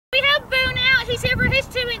We have Boone out. He's here for his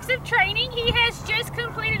 2 weeks of training. He has just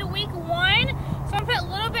completed week 1. So I'm going to put a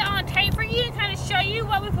little bit on tape for you and kind of show you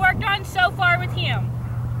what we've worked on so far with him.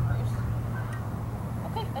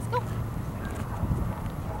 Okay, let's go.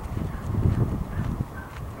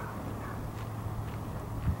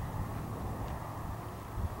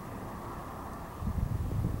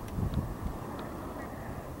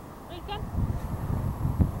 Ready, Ken?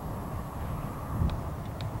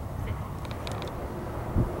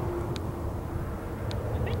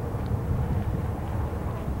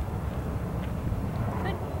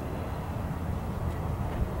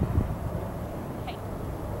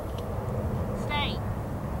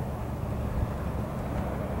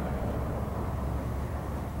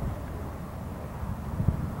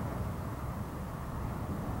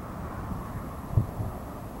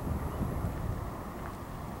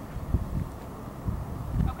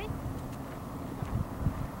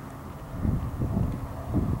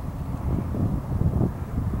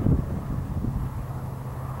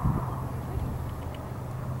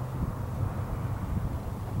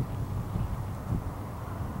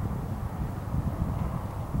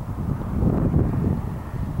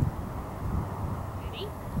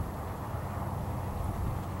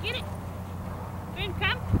 Get it. Boone,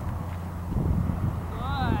 come.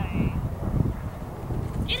 Good.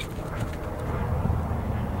 Get it.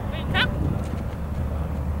 Boone, come.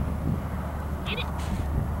 Get it.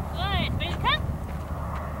 Good. Boone, come.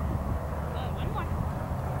 Good. One more.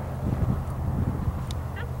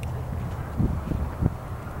 Come.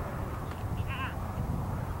 Yeah.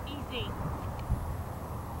 Easy.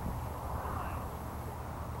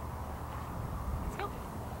 Let's go.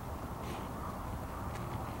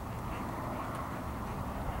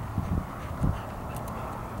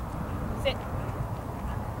 Sit.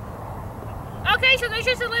 Okay, so there's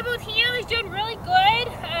just a little bit with him. He's doing really good.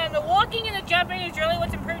 The walking and the jumping is really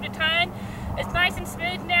what's improved a ton. It's nice and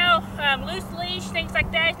smooth now. Loose leash, things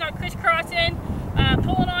like that. He's not crisscrossing,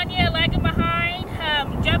 pulling on you, lagging behind,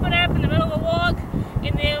 jumping up in the middle of a walk.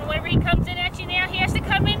 And then whenever he comes in at you now, he has to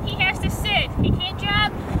come in, he has to sit. He can't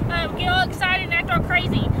jump, get all excited and act all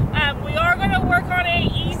crazy. We are going to work on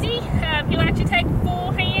it easy. He'll actually take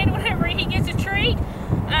full hand whenever he gets a treat.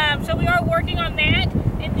 So we are working on that.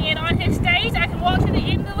 And then on his stays, I can walk to the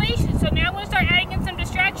end of the leash. So now I'm going to start adding in some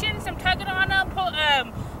distractions, some tugging on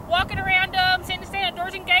them, walking around them, sitting at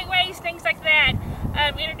doors and gateways, things like that.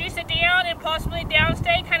 Introduce a down and possibly a down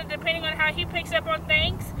stay, kind of depending on how he picks up on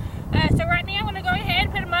things. So right now I'm going to go ahead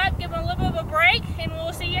and put him up, give him a little bit of a break, and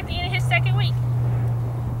we'll see you at the end of his 2nd week.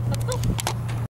 Let's go.